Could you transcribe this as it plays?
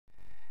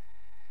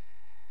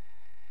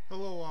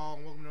Hello all,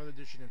 and welcome to another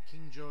edition of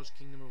King Joe's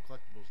Kingdom of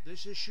Collectibles.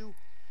 This issue,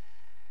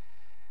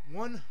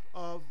 one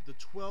of the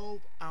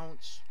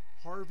 12-ounce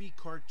Harvey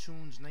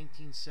Cartoons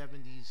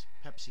 1970s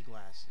Pepsi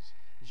glasses.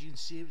 As you can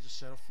see, it was a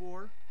set of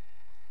 4.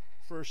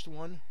 First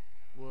one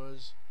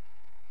was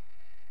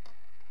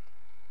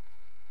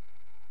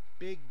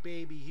Big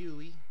Baby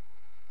Huey.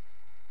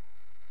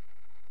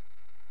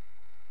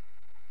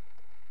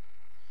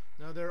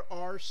 Now there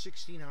are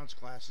 16-ounce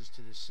glasses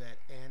to this set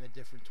and a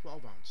different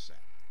 12-ounce set.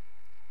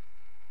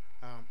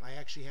 I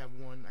actually have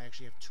one. I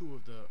actually have 2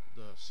 of the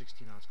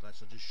 16-ounce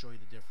glasses. I'll just show you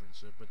the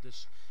difference. But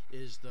this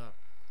is the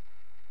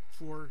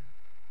 4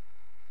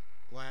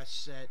 glass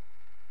set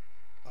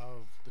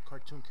of the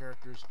cartoon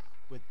characters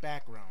with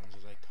backgrounds,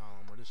 as I call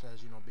them. Where this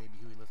has, Baby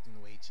Huey lifting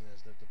the weights and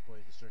has the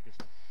boy at the circus.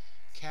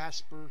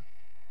 Casper.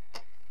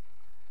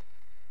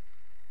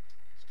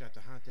 It's got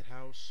the haunted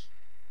house.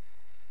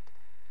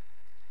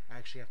 I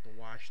actually have to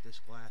wash this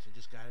glass. I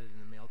just got it in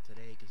the mail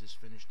today because this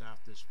finished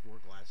off this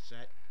 4 glass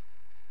set.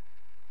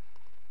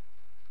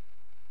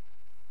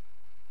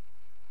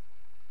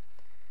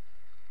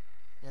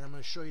 And I'm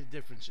going to show you the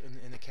difference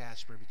in the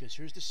Casper, because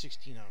here's the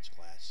 16-ounce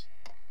glass.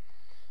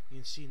 You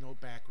can see no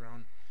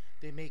background.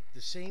 They make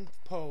the same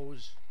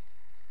pose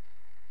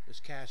as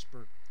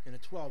Casper in a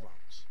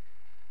 12-ounce.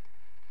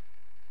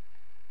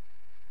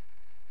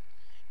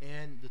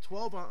 And the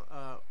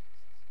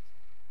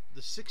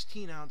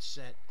 16-ounce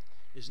set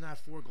is not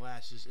 4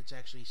 glasses. It's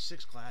actually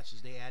 6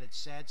 glasses. They added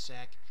Sad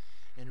Sack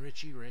and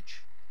Richie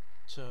Rich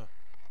to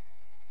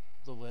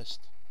the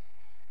list.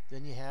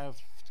 Then you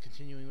have,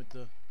 continuing with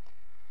the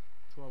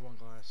 12-ounce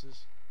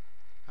glasses,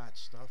 Hot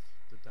Stuff,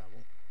 the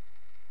Devil.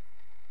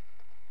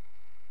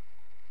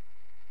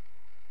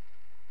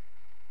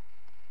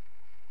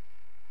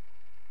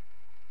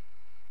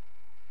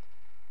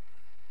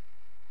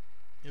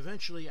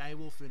 Eventually, I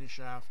will finish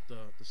off the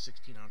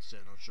 16-ounce set,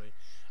 and I'll show you.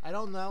 I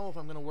don't know if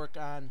I'm going to work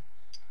on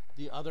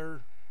the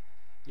other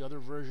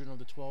version of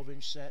the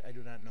 12-inch set. I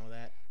do not know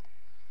that.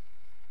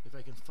 If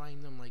I can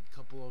find them, like a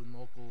couple of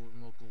local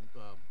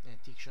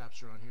antique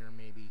shops around here,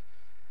 maybe.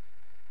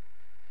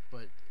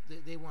 But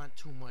they want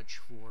too much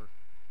for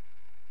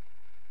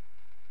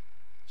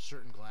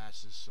certain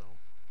glasses, so.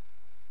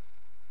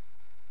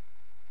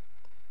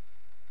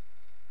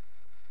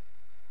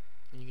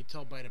 And you can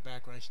tell by the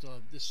background, I still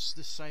have this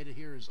side of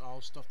here is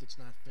all stuff that's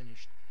not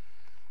finished.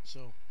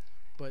 So,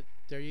 but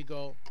there you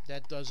go.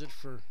 That does it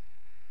for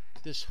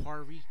this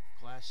Harvey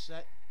glass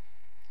set.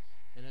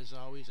 And as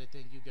always, I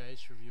thank you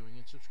guys for viewing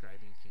and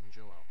subscribing. King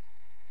Joe out.